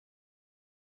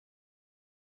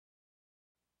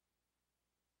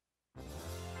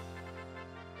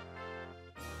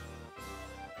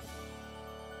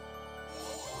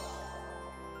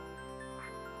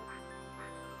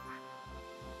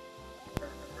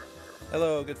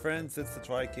Hello, good friends, it's the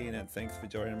FiyahKitteh, and thanks for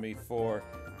joining me for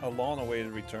a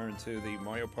long-awaited return to the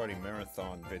Mario Party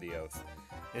Marathon videos.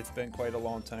 It's been quite a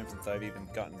long time since I've even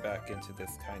gotten back into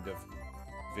this kind of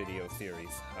video series.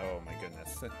 Oh my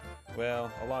goodness. Well,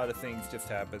 a lot of things just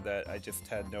happened that I just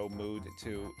had no mood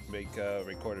to make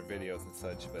recorded videos and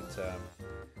such, but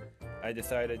I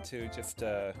decided to just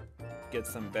get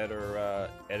some better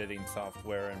editing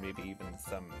software and maybe even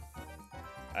some,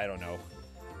 I don't know,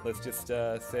 let's just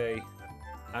say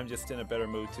I'm just in a better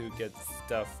mood to get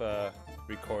stuff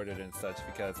recorded and such,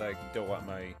 because I don't want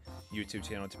my YouTube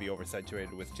channel to be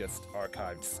oversaturated with just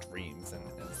archived streams and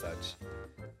such.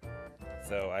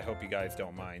 So I hope you guys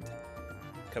don't mind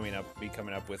coming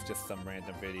up with just some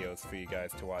random videos for you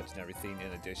guys to watch and everything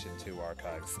in addition to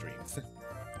archived streams.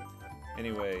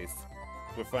 Anyways,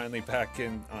 we're finally back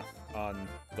in on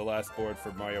the last board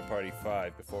for Mario Party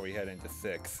 5 before we head into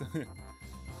 6.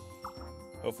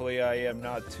 Hopefully I am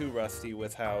not too rusty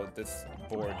with how this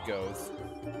board goes.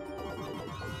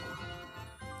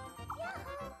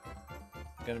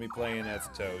 Gonna be playing as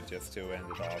Toad just to end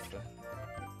it off.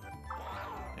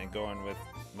 And going with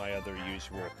my other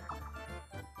usual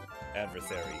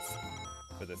adversaries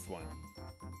for this one.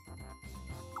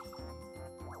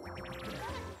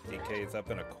 DK is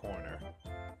up in a corner.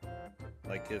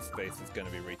 Like his space is gonna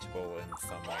be reachable in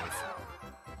some ways.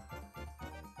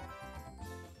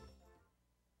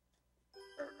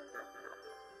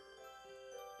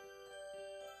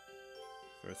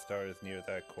 First star is near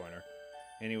that corner.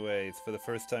 Anyways, for the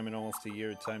first time in almost a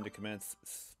year, time to commence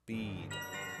speed.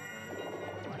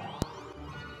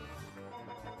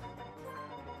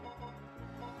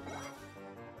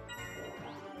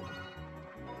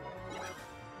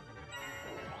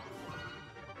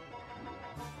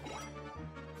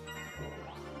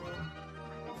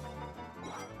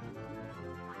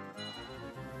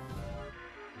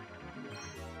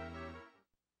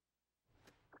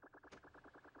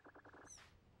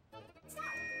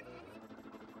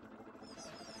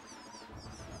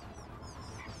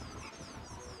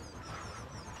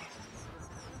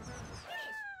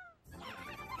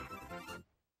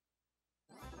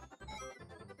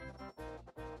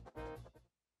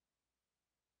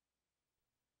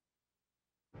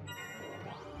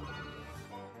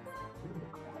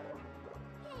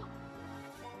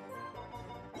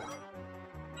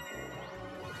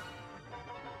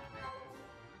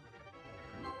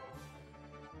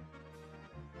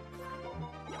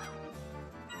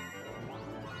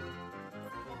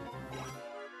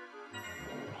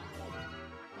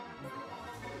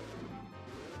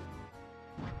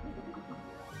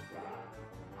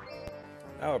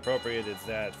 How appropriate is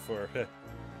that for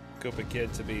Koopa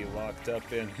Kid to be locked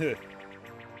up in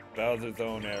Bowser's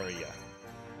own area?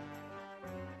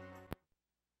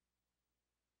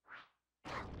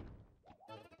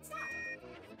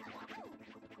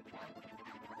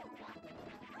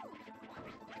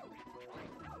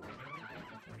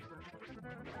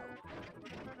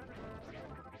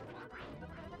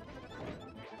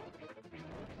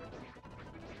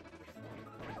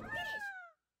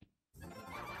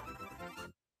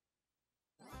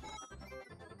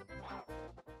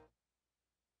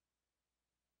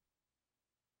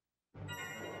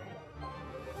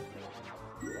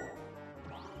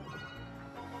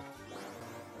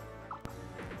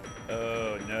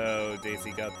 Oh no,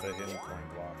 Daisy got the hidden coin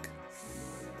block.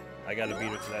 I gotta beat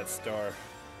her to that star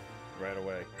right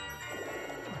away.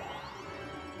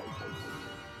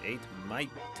 8 might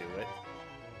do it.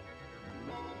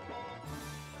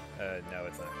 No,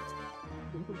 it's not.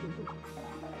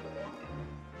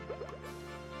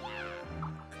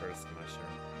 Cursed mushroom.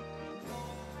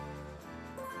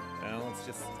 Well, let's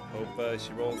just hope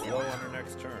she rolls low on her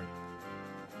next turn.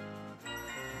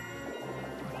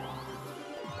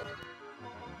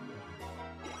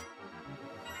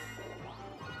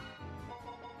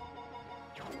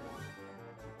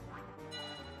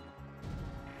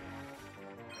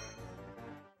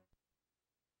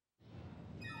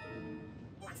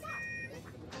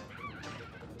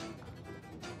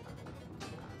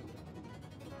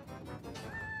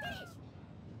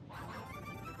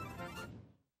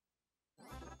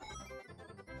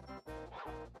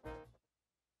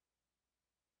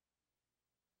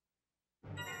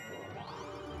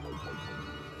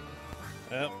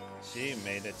 Well, she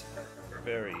made it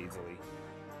very easily.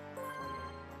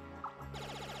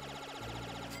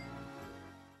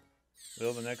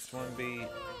 Will the next one be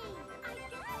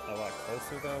a lot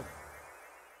closer, though?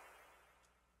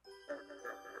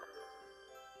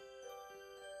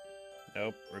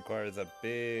 Nope, requires a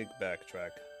big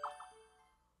backtrack.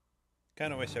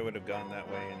 Kinda wish I would have gone that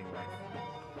way anyway.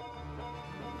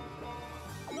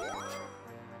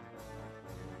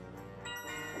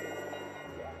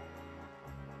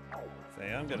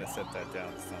 Hey, I'm gonna set that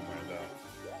down somewhere though.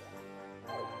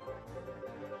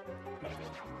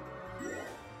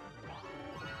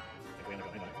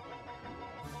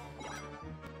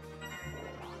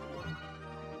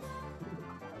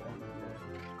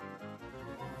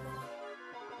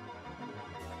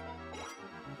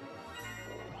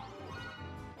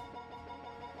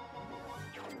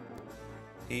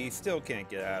 He still can't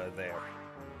get out of there.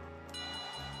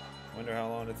 Wonder how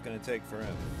long it's gonna take for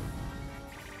him.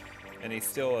 And he's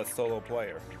still a solo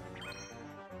player.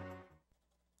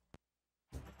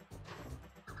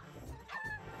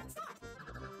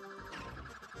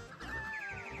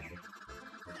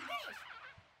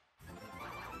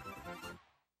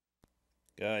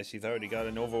 Gosh, he's already got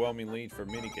an overwhelming lead for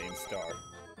minigame star.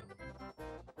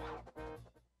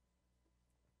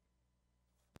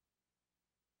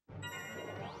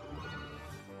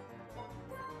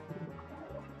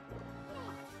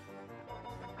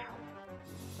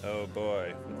 Oh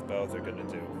boy, what's Bowser gonna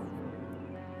do?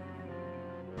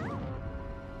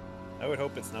 I would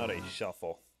hope it's not a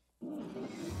shuffle.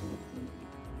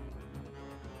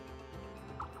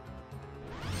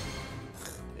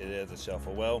 It is a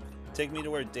shuffle. Well, take me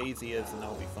to where Daisy is and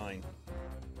I'll be fine.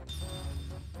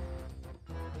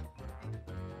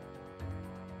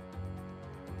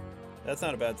 That's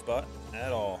not a bad spot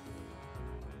at all.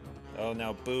 Oh,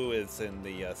 now Boo is in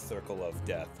the circle of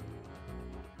death.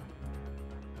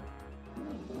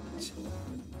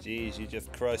 Jeez, you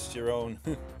just crushed your own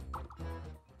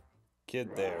kid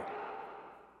there.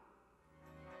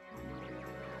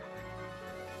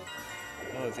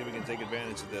 Oh, let's see if we can take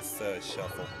advantage of this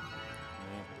shuffle.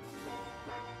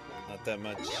 Not that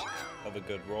much of a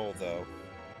good roll, though.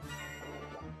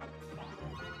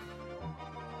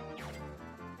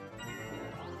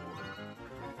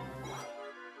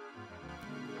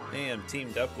 Hey, I'm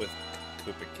teamed up with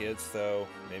Koopa Kid, so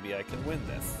maybe I can win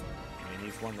this. I mean,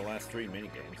 he's won the last 3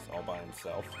 minigames all by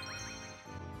himself.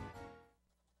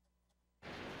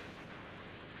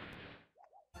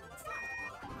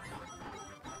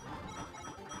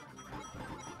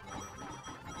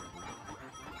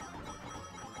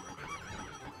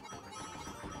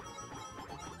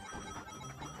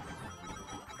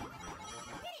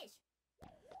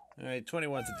 Alright,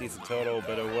 21's a decent total,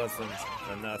 but it wasn't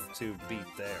enough to beat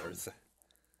theirs.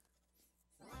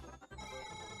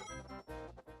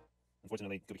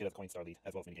 Unfortunately, Koopa Kid has a coin star lead,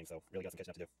 as well as minigame, so really got some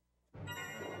catching up to do.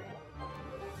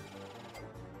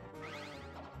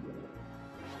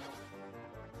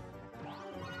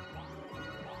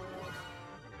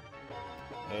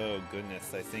 Oh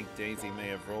goodness, I think Daisy may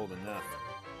have rolled enough.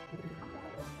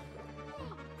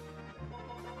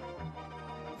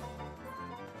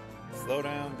 Slow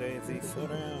down, Daisy, slow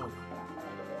down.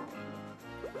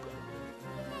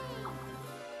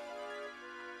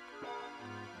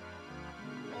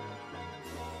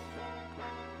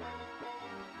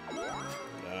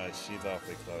 Gosh, she's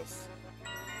awfully close.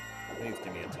 Please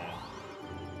give me a 10.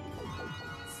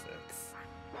 6.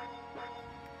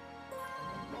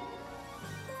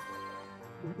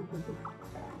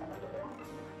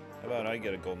 How about I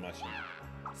get a gold mushroom?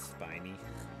 Spiny.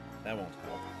 That won't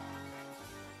help.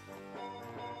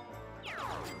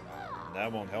 That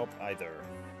won't help either.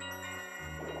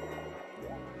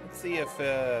 Let's see if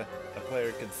a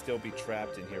player can still be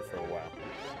trapped in here for a while.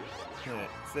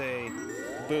 Say,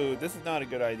 Boo, this is not a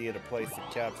good idea to place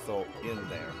a capsule in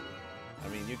there. I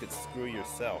mean, you could screw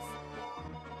yourself.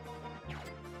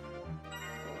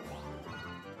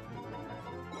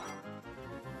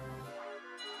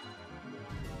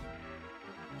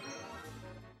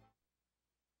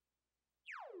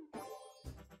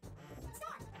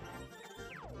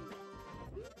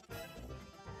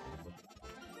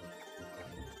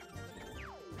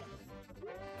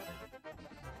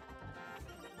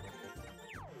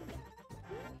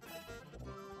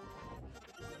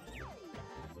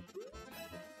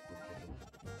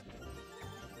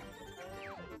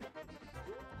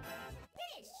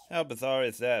 How bizarre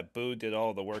is that? Boo did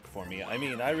all the work for me. I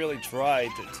mean, I really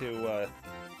tried to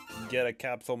get a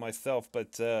capsule myself,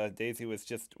 but Daisy was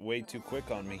just way too quick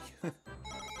on me.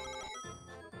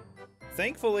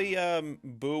 Thankfully,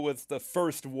 Boo was the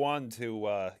first one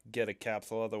to get a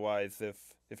capsule. Otherwise, if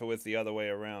it was the other way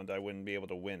around, I wouldn't be able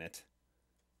to win it.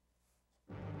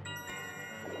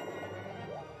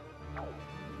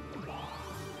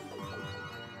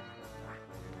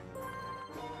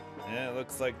 Yeah, it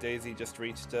looks like Daisy just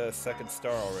reached a 2nd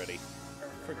star already.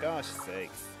 For gosh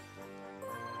sakes.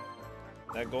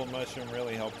 That gold mushroom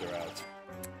really helped her out.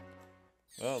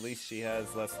 Well, at least she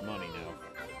has less money now.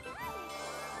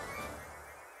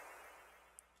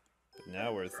 But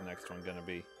now where's the next one gonna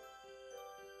be?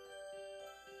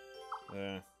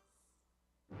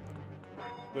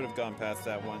 Would have gone past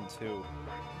that one too.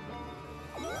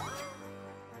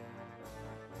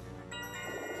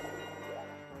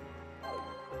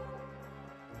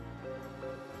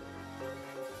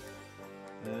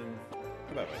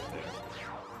 About right there.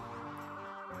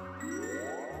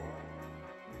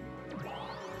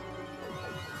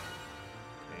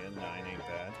 Okay, and 9 ain't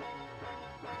bad.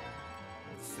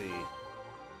 Let's see.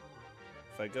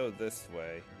 If I go this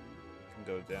way, I can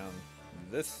go down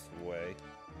this way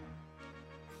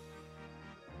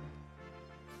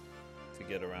to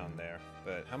get around there.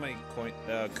 But how many coin?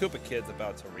 Koopa Kid's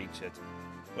about to reach it.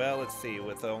 Well, let's see.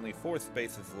 With only 4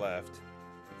 spaces left,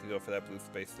 we could go for that blue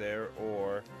space there,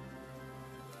 or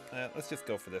let's just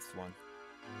go for this one.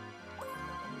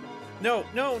 No,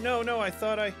 no, no, no! I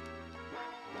thought I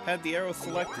had the arrow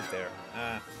selected there.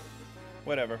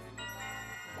 Whatever.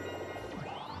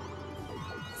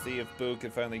 See if Boo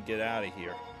can finally get out of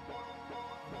here.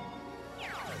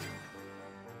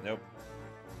 Nope.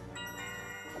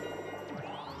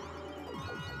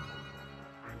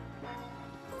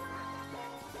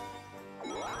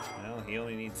 Well, he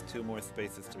only needs 2 more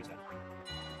spaces to return.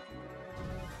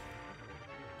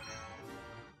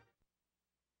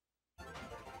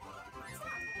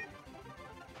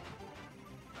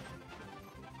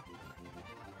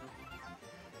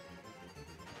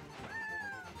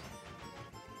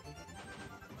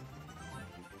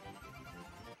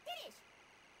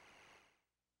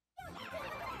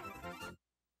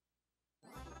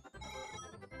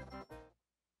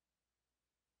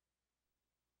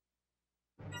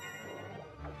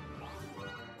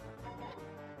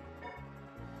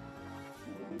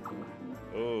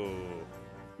 Ooh.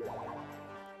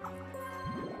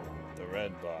 The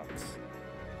red box.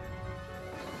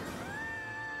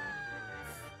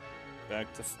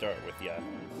 Back to start with ya.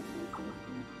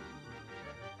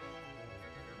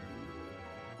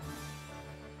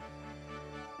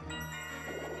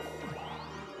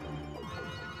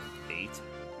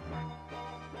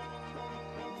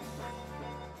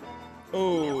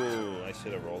 Oh, I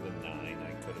should have rolled a 9.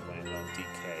 I could have landed on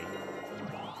DK.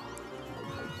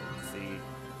 Let's see.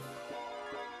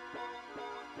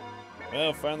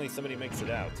 Well, finally somebody makes it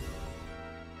out.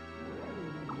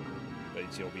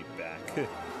 But she'll be back.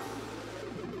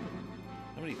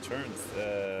 How many turns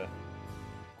did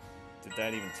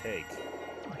that even take?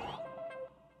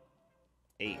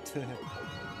 8. That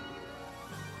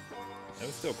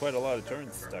was still quite a lot of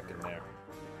turns stuck in there.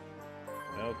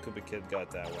 Well, Koopa Kid got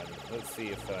that one. Let's see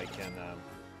if I can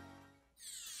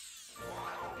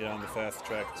get on the fast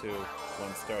track to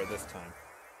 1 star this time.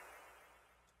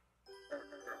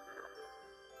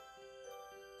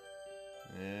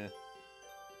 Yeah.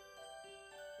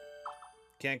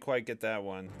 Can't quite get that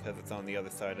one because it's on the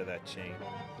other side of that chain.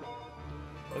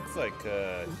 Looks like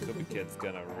Koopa Kid's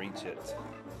gonna reach it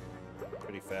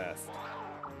pretty fast.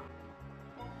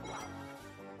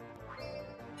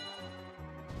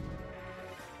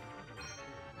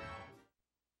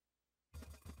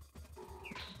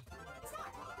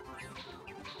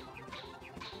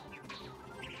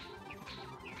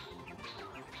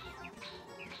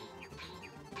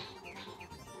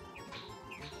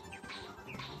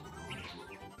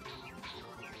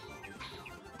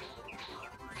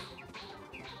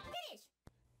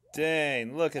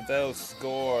 Dang, look at those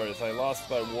scores. I lost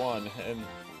by 1, and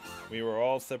we were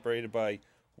all separated by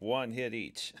 1 hit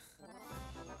each.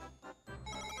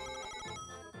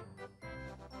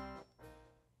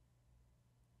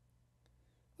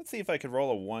 Let's see if I could roll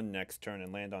a 1 next turn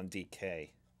and land on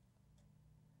DK.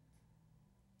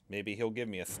 Maybe he'll give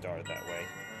me a star that way.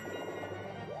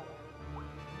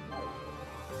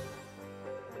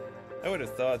 I would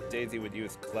have thought Daisy would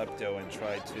use Klepto and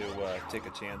try to take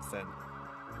a chance and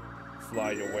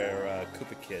fly to where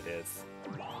Koopa Kid is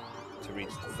to reach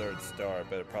the 3rd star,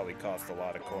 but it probably costs a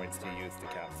lot of coins to use the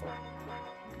capsule.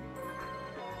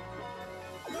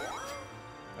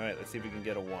 Alright, let's see if we can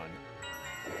get a 1.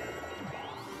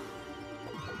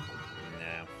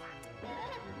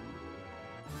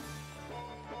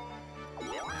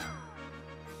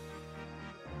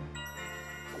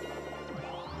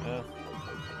 No.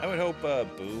 I would hope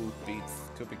Boo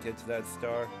beats Koopa Kid to that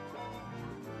star.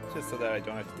 Just so that I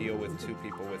don't have to deal with 2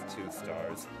 people with 2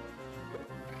 stars.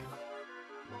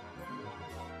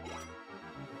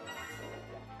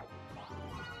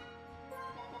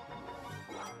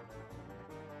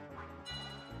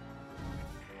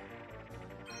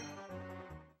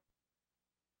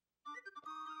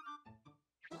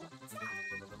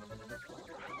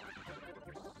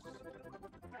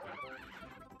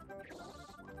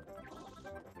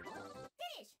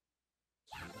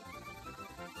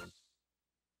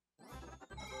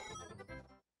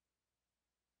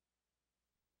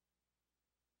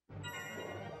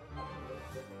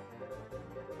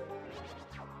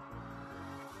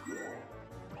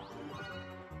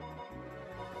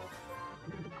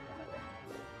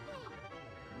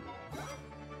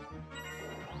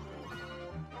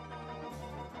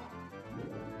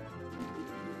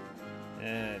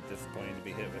 Disappointing to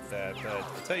be hit with that, but I'll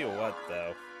tell you what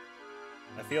though.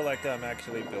 I feel like I'm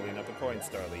actually building up a coin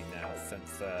star lead now since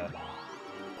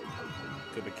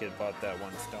FiyahKitteh bought that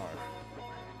 1 star.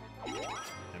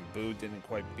 And Boo didn't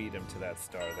quite beat him to that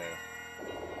star there.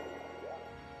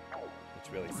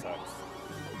 Which really sucks.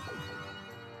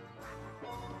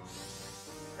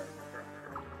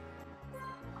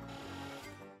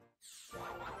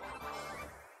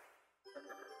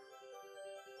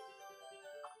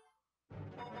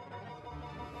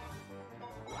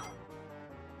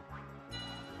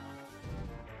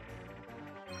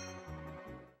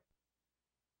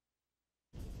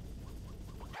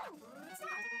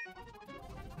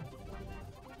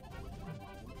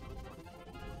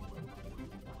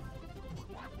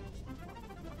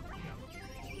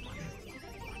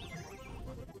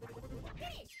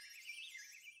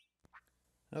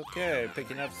 Okay,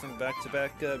 picking up some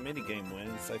back-to-back minigame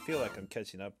wins. I feel like I'm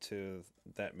catching up to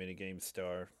that minigame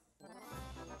star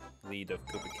lead of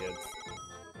FiyahKitteh.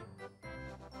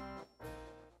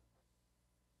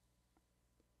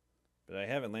 But I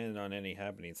haven't landed on any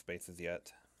happening spaces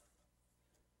yet.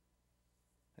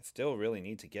 I still really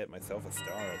need to get myself a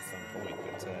star at some point,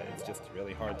 but it's just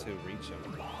really hard to reach them.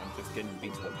 I'm just getting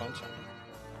beat to the punch on them.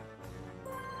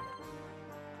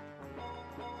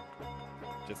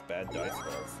 Just bad dice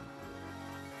rolls.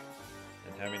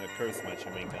 And having a curse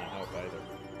mushroom ain't gonna help either.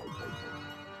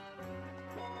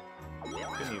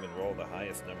 Couldn't even roll the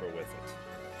highest number with it,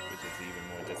 which is even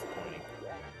more disappointing.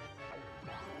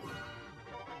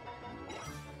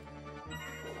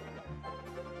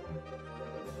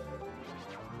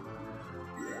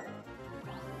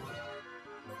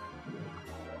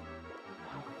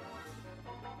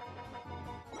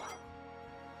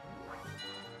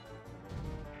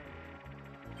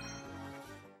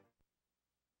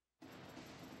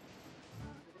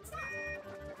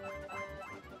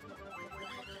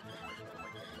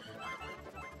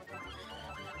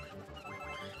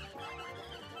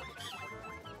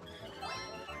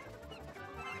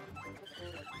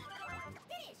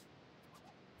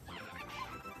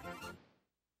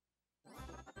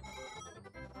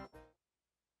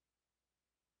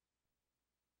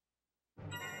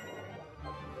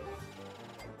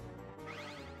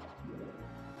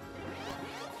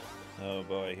 Oh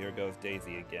boy, here goes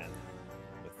Daisy again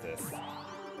with this.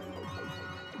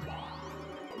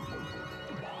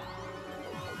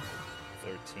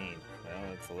 13.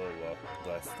 Well, it's a little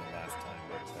less than last time,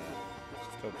 but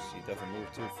just hope she doesn't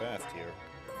move too fast here.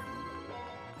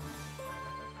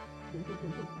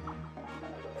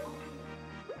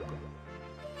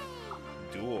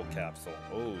 Dual capsule.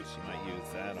 Oh, she might use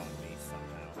that on me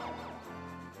somehow.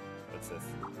 What's this?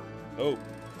 Oh!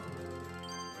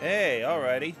 Hey,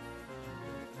 alrighty.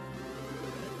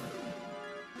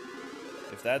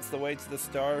 If that's the way to the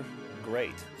star,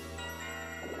 great.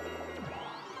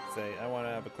 Say, I want to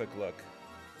have a quick look.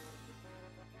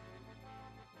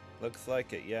 Looks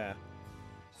like it, yeah.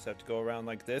 Just have to go around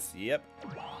like this. Yep.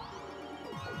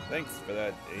 Thanks for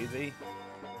that, Daisy.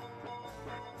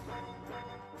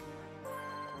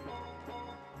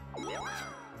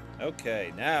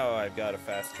 Okay, now I've got a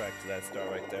fast track to that star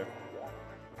right there.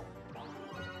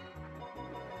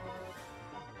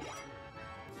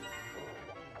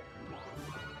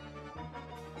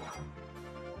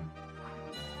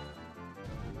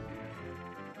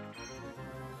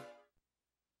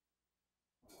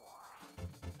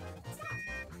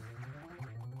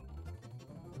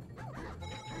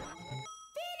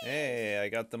 Hey, I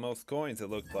got the most coins, it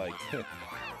looked like.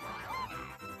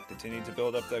 Continue to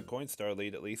build up that coin star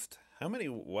lead at least. How many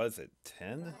was it?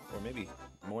 10? Or maybe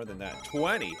more than that?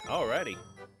 20! Alrighty.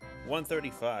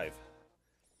 135.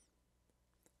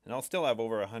 And I'll still have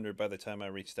over 100 by the time I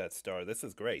reach that star. This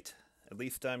is great. At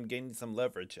least I'm gaining some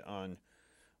leverage on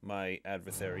my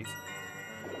adversaries.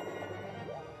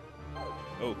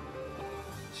 Oh.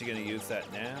 Is she gonna use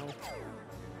that now?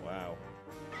 Wow.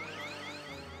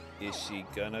 Is she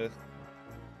gonna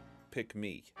pick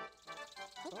me?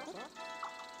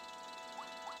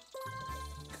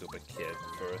 FiyahKitteh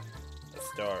for a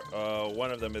star. Oh,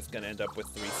 one of them is gonna end up with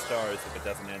 3 stars if it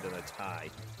doesn't end in a tie.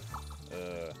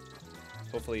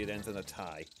 Hopefully it ends in a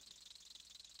tie.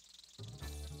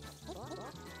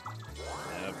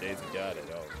 Nope, Daisy got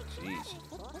it. Oh, jeez.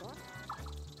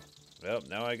 Well,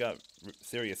 now I got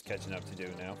serious catching up to do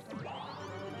now.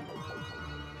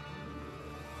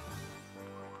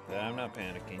 I'm not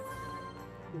panicking.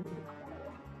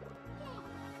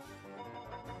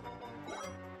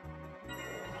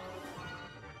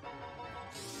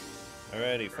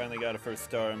 Alrighty, finally got a first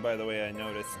star, and by the way, I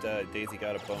noticed Daisy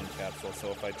got a bone capsule,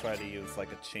 so if I try to use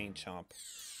like a chain chomp,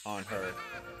 on her,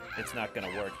 it's not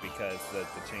going to work because the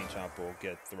chain chomp will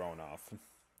get thrown off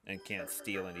and can't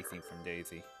steal anything from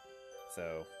Daisy.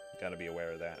 So, gotta be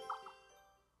aware of that.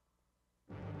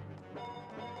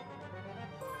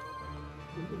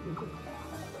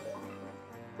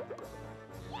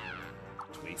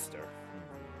 Twister.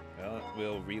 Well,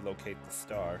 we'll relocate the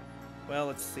star. Well,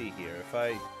 let's see here. If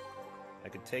I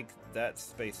could take that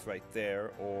space right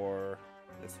there, or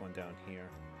this one down here.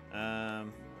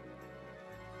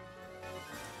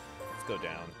 Let's go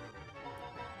down.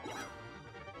 I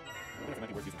think it might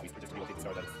be worth using Twister just to relocate the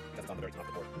star that's on the very top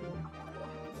of the board.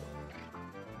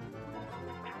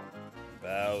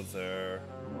 Bowser.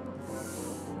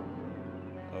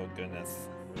 Oh goodness.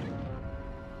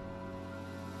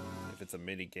 If it's a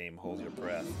mini game, hold your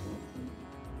breath.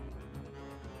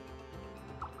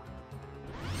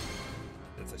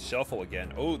 It's a shuffle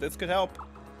again. Oh, this could help.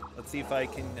 Let's see if I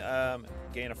can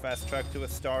gain a fast track to a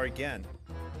star again.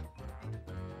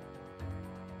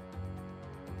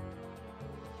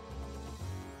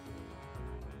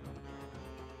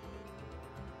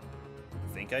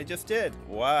 I think I just did.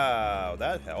 Wow,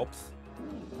 that helps.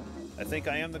 I think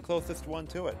I am the closest one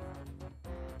to it.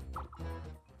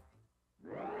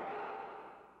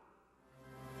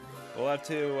 We'll have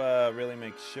to really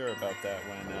make sure about that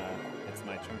when it's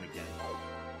my turn again.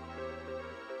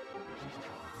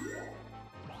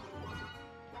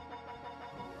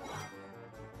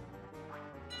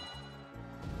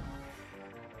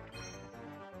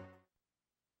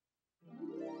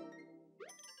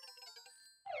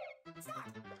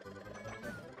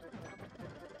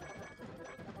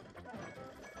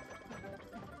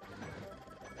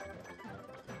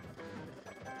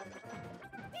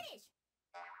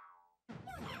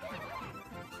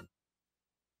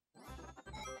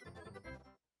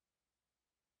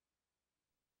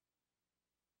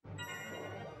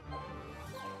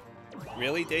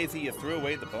 Really, Daisy, you threw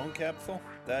away the bone capsule?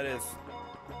 That is...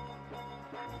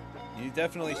 You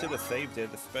definitely should have saved it,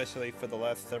 especially for the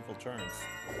last several turns.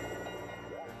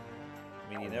 I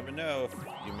mean, you never know if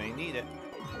you may need it.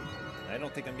 I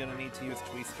don't think I'm gonna need to use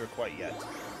Twister quite yet.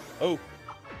 Oh!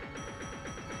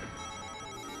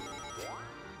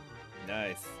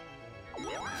 Nice.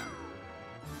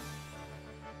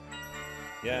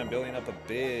 Yeah, I'm building up a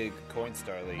big coin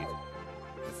star lead.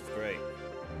 This is great.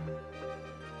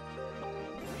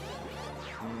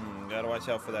 Gotta watch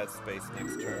out for that space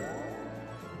next turn.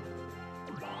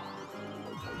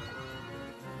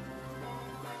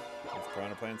 These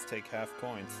piranha plants take half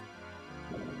coins.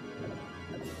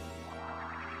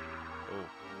 Oh.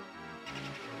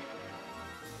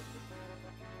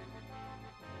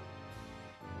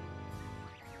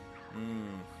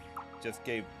 Just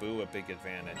gave Boo a big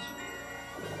advantage.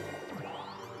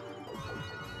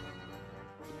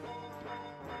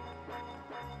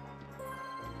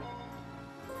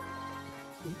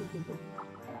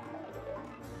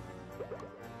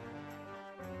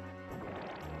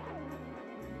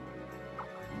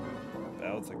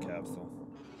 Bowser capsule.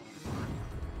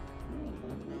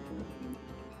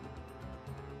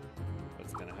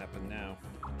 What's gonna happen now?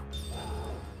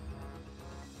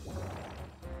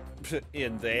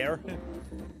 In there?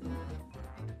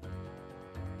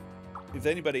 Is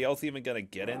anybody else even gonna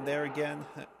get in there again?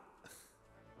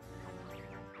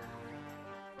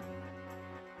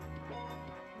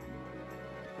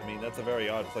 I mean, that's a very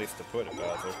odd place to put it,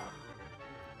 Bowser.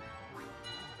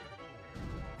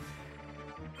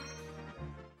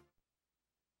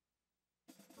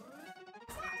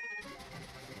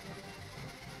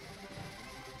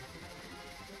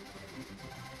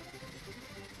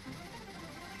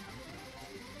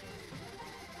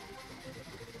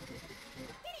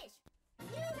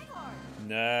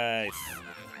 Nice.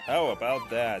 How about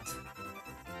that?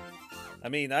 I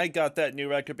mean, I got that new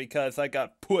record because I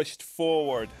got pushed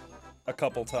forward a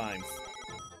couple times.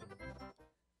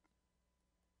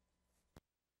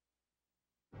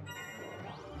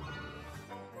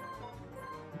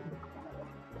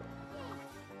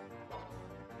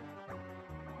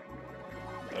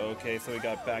 Okay, so we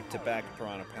got back-to-back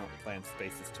piranha plant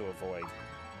spaces to avoid.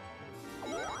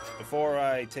 Before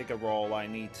I take a roll, I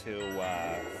need to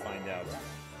find out.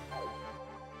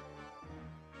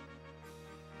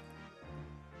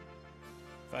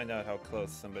 Find out how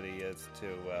close somebody is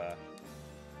to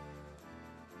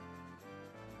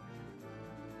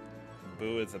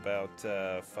Boo is about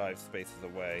 5 spaces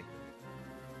away.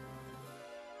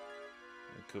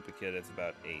 And Koopa Kid is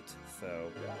about 8,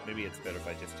 so maybe it's better if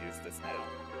I just use this now.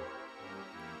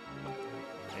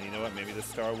 And you know what? Maybe the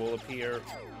star will appear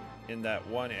in that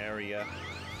one area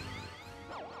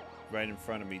right in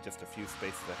front of me, just a few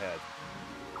spaces ahead.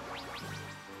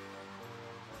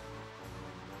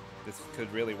 This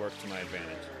could really work to my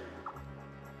advantage.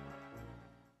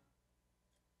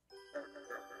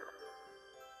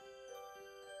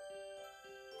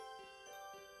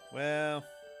 Well,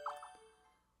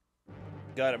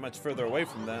 got it much further away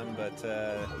from them, but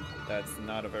that's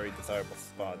not a very desirable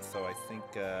spot, so I think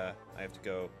I have to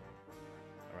go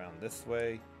around this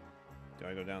way. Do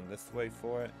I go down this way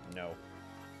for it? No.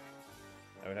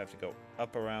 I would have to go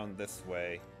up around this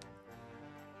way.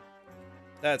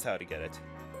 That's how to get it.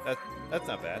 That's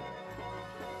not bad.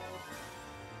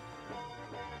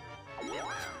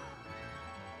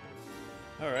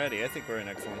 Alrighty, I think we're in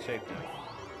excellent shape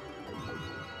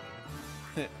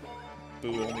now.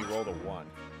 Boo only rolled a 1.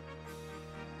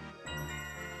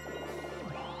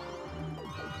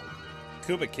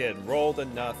 FiyahKitteh rolled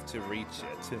enough to reach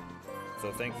it.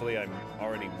 So thankfully I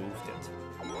already moved it.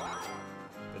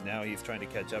 But now he's trying to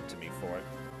catch up to me for it.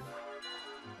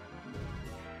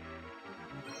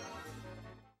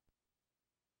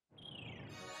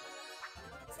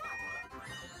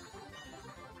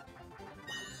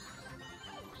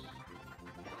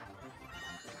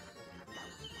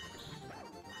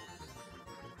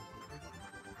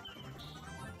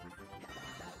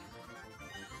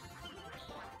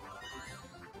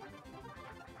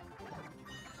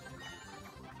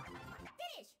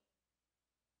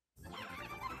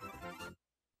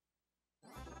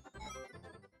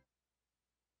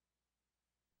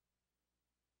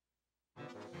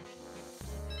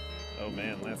 Oh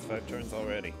man, last 5 turns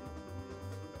already.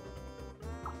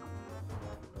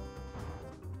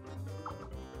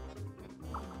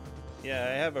 Yeah,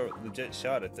 I have a legit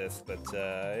shot at this, but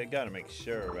I gotta make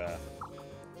sure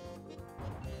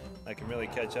I can really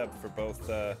catch up for both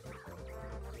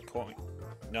coin,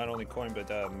 not only coin,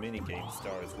 but mini-game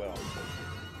star as well.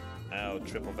 Now,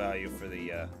 triple value for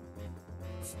the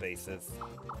spaces.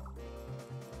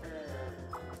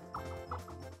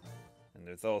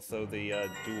 There's also the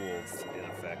duels in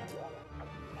effect.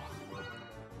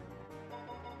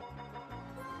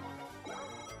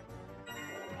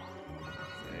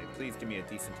 Okay, please give me a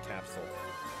decent capsule.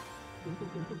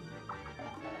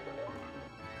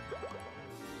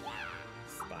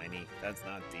 Spiny, that's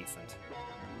not decent.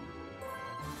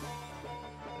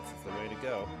 This is the way to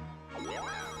go.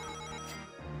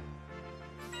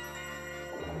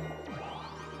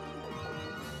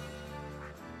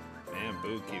 Man,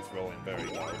 Boo keeps rolling very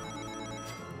low.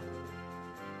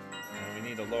 And we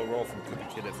need a low roll from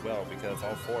FiyahKitteh as well, because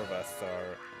all 4 of us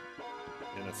are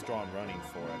in a strong running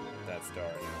for that star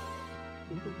now.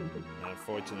 And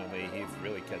unfortunately, he's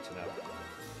really catching up.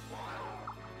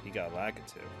 He got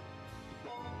FiyahKitteh.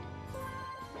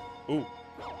 Ooh!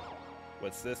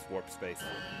 What's this warp space?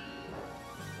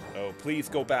 Oh, please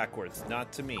go backwards,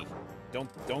 not to me.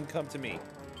 Don't come to me.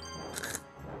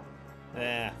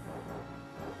 Ah.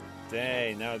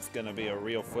 Dang, now it's gonna be a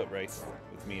real foot race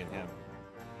with me and him.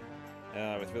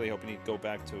 I was really hoping he'd go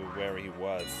back to where he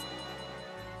was.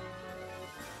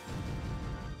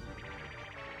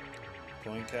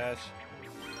 Coin cache.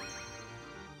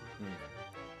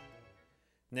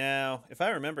 Now, if I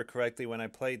remember correctly when I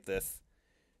played this,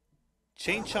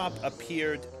 Chain Chomp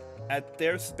appeared at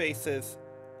their spaces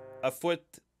a foot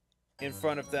in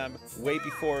front of them way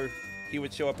before he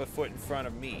would show up a foot in front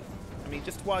of me. I mean,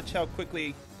 just watch how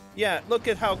quickly... Yeah, look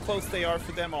at how close they are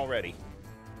for them already.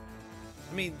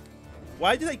 I mean,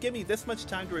 why did they give me this much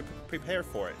time to prepare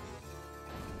for it?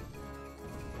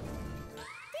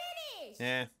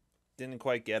 Finish! Didn't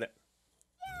quite get it.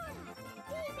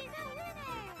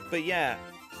 But yeah,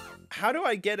 how do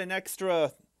I get an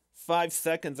extra 5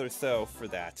 seconds or so for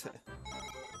that?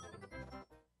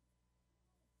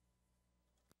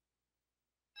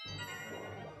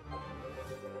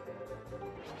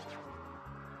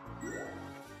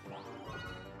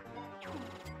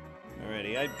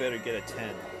 Alrighty, I better get a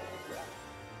 10.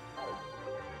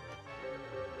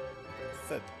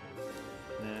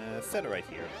 Set it right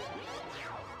here.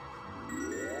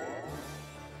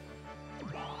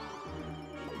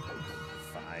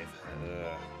 5.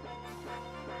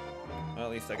 Well,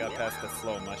 at least I got past the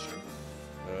slow mushroom.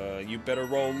 You better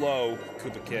roll low,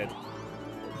 FiyahKitteh.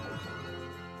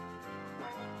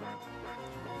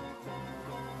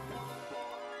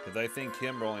 Because I think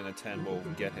him rolling a 10 will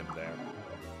get him there.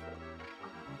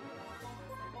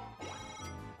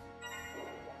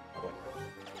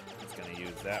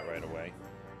 Use that right away.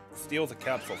 Steals a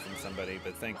capsule from somebody,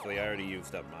 but thankfully I already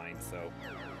used up mine, so...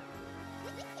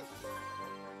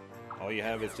 All you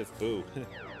have is just Boo.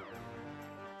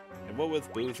 And what was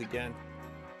Boo's again?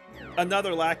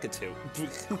 Another FiyahKitteh!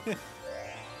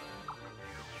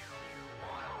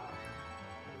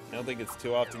 I don't think it's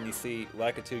too often you see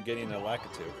FiyahKitteh getting a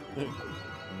FiyahKitteh.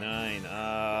 9.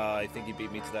 I think he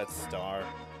beat me to that star.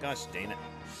 Gosh dang it.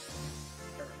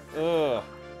 Ugh.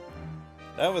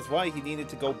 That was why he needed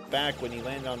to go back when he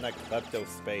landed on that klepto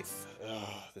space.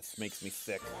 Ugh, this makes me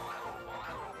sick.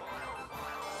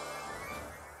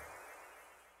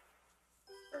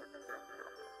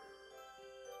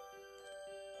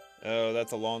 Oh,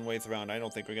 that's a long ways around. I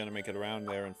don't think we're gonna make it around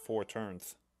there in 4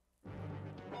 turns.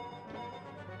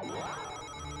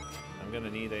 I'm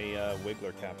gonna need a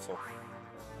Wiggler capsule,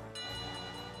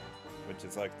 which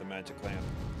is like the magic lamp.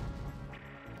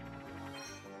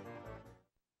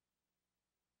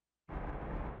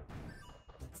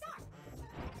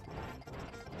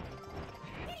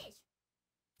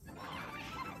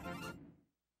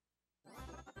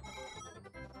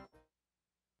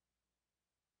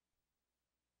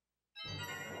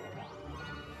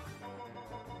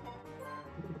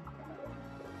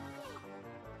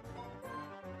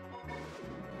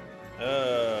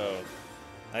 Oh,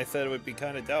 I said it would be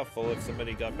kind of doubtful if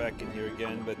somebody got back in here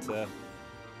again, but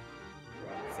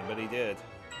somebody did.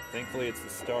 Thankfully, it's the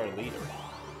star leader.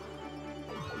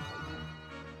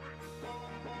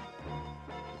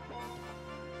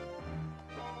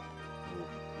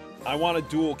 I want a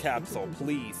dual capsule,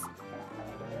 please.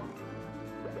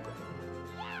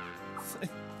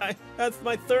 That's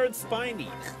my 3rd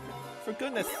Spiny. For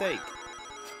goodness sake.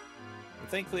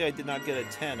 Thankfully, I did not get a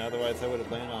 10, otherwise I would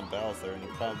have landed on Bowser, and he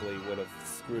probably would have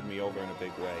screwed me over in a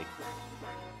big way.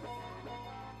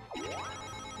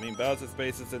 I mean, Bowser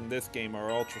spaces in this game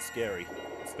are ultra scary,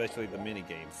 especially the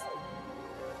mini-games.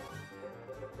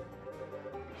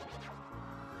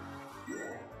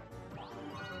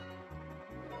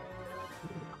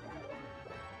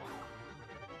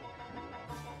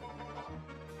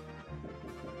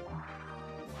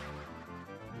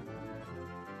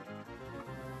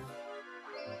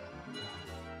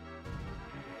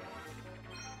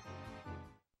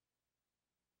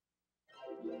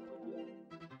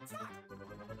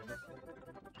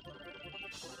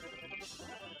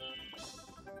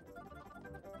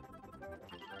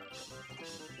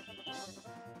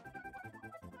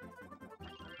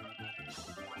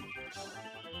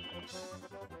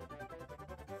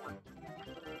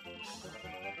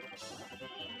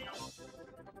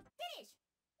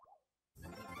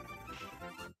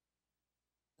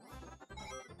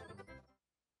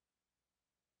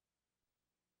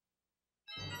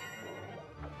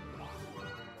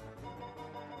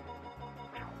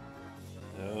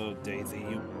 Oh, Daisy,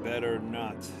 you better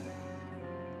not.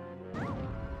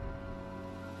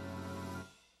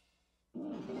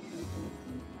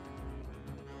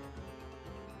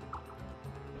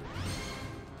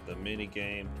 The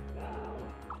minigame.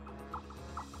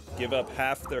 Give up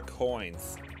half their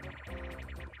coins.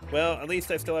 Well, at least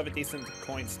I still have a decent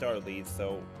coin star lead,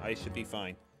 so I should be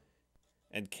fine.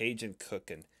 And Cajun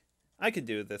cooking. I can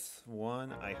do this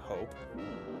one, I hope.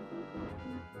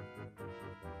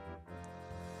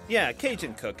 Yeah,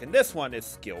 Cajun cooking. This one is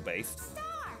skill-based.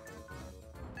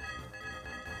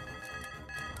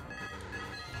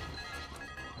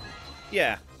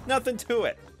 Yeah, nothing to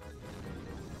it.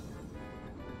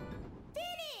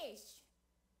 Finish!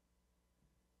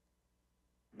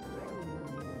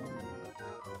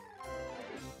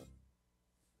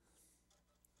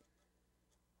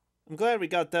 I'm glad we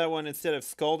got that one instead of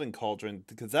Scalding Cauldron,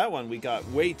 because that one we got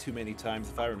way too many times,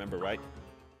 if I remember right.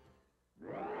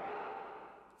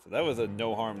 So that was a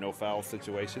no harm, no foul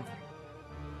situation.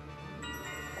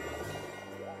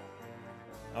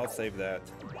 I'll save that.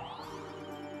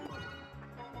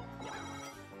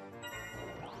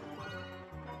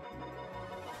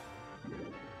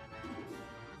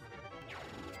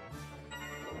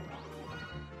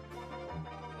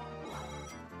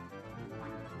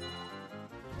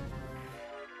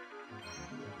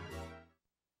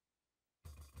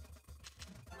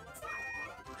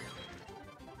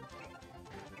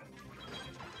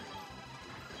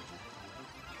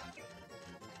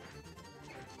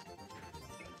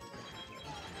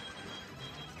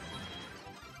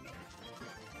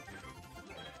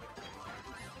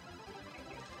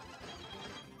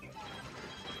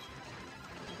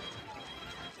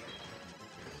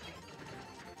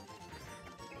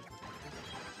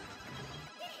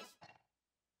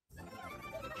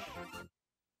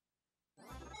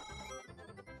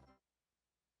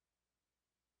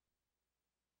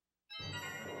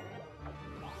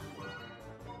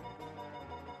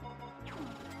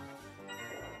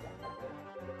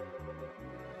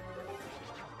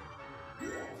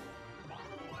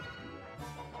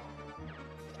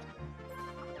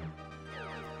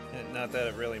 Not that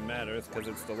it really matters, because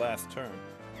it's the last turn.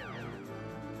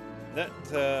 That,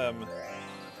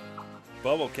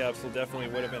 Bubble capsule definitely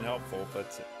would have been helpful,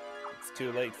 but it's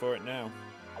too late for it now.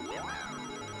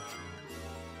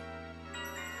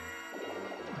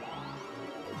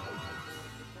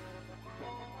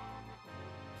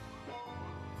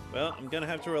 Well, I'm gonna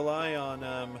have to rely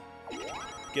on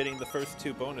getting the first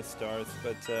 2 bonus stars,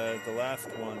 but the last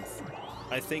ones,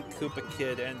 I think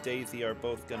FiyahKitteh and Daisy are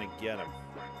both gonna get them.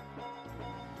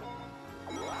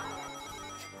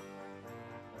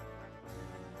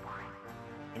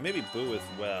 And maybe Boo as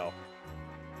well.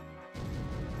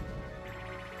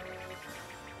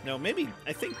 No, maybe,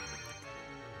 I think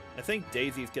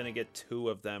Daisy's gonna get 2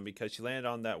 of them because she landed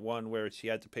on that one where she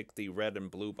had to pick the red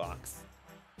and blue box.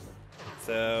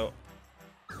 So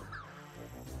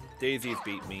Daisy's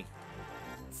beat me.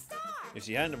 If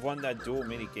she hadn't have won that duel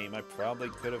minigame, I probably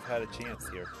could have had a chance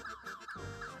here.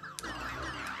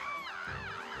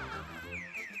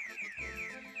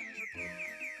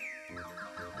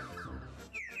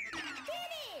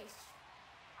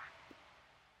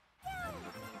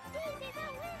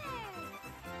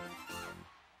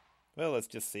 Well, let's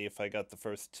just see if I got the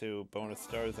first 2 bonus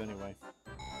stars anyway.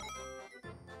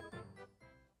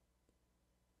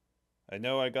 I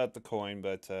know I got the coin,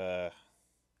 but the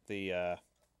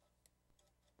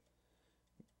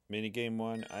minigame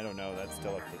one, I don't know, that's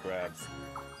still up for grabs.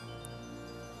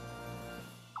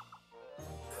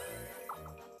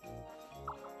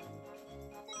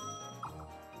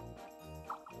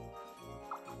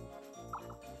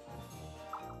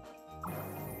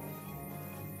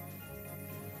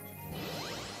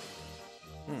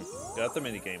 Got the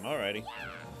minigame, alrighty.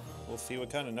 We'll see what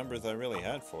kind of numbers I really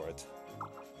had for it.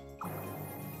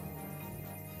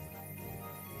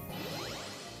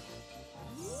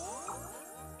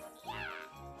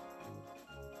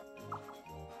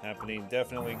 Happening,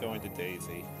 definitely going to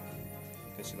Daisy.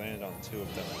 Because she landed on 2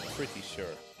 of them, I'm pretty sure.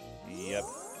 Yep.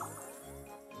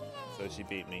 So she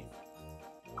beat me.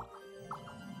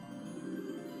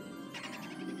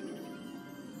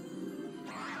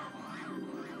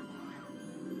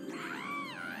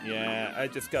 Yeah, I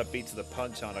just got beat to the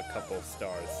punch on a couple of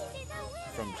stars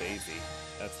from Daisy.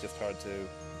 That's just hard to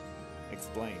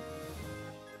explain.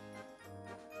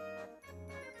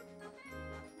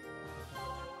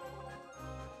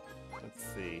 Let's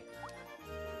see.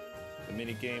 The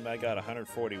minigame, I got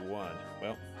 141.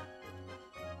 Well,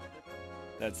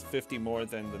 that's 50 more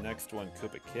than the next one,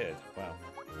 FiyahKitteh. Wow.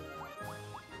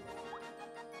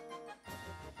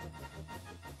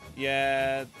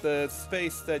 Yeah, the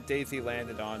space that Daisy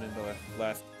landed on in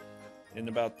the in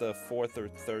about the 4th or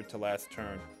 3rd to last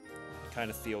turn,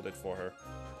 kind of sealed it for her.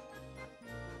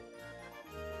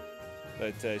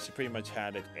 But she pretty much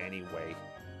had it anyway,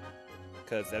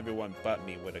 because everyone but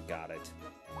me would have got it.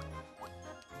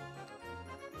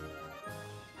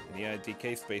 And yeah,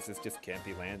 DK spaces just can't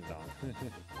be landed on.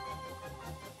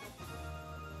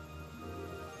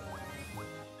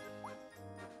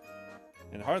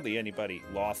 And hardly anybody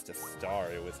lost a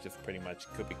star. It was just pretty much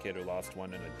FiyahKitteh who lost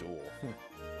one in a duel.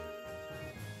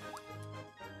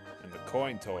 And the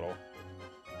coin total,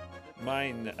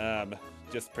 mine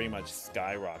just pretty much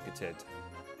skyrocketed.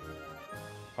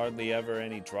 Hardly ever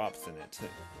any drops in it.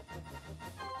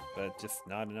 But just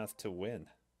not enough to win.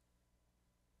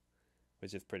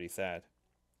 Which is pretty sad.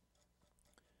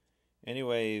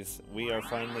 Anyways, we are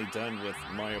finally done with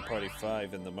Mario Party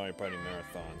 5 and the Mario Party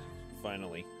Marathon.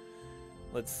 Finally.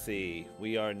 Let's see,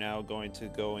 we are now going to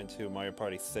go into Mario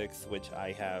Party 6, which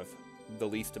I have the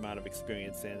least amount of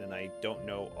experience in, and I don't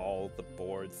know all the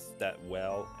boards that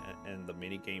well, and the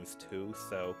mini-games too,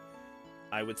 so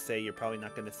I would say you're probably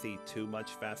not going to see too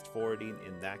much fast-forwarding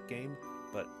in that game,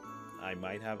 but I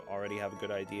might already have a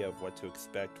good idea of what to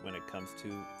expect when it comes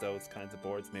to those kinds of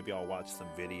boards. Maybe I'll watch some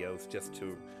videos just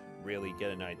to really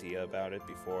get an idea about it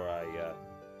before I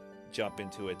jump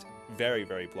into it very,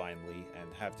 very blindly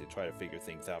and have to try to figure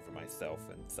things out for myself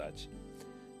and such.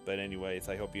 But anyways,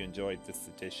 I hope you enjoyed this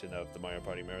edition of the Mario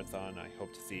Party Marathon. I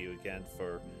hope to see you again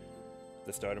for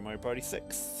the start of Mario Party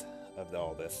 6 of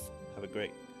all this. Have a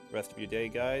great rest of your day,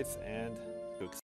 guys, and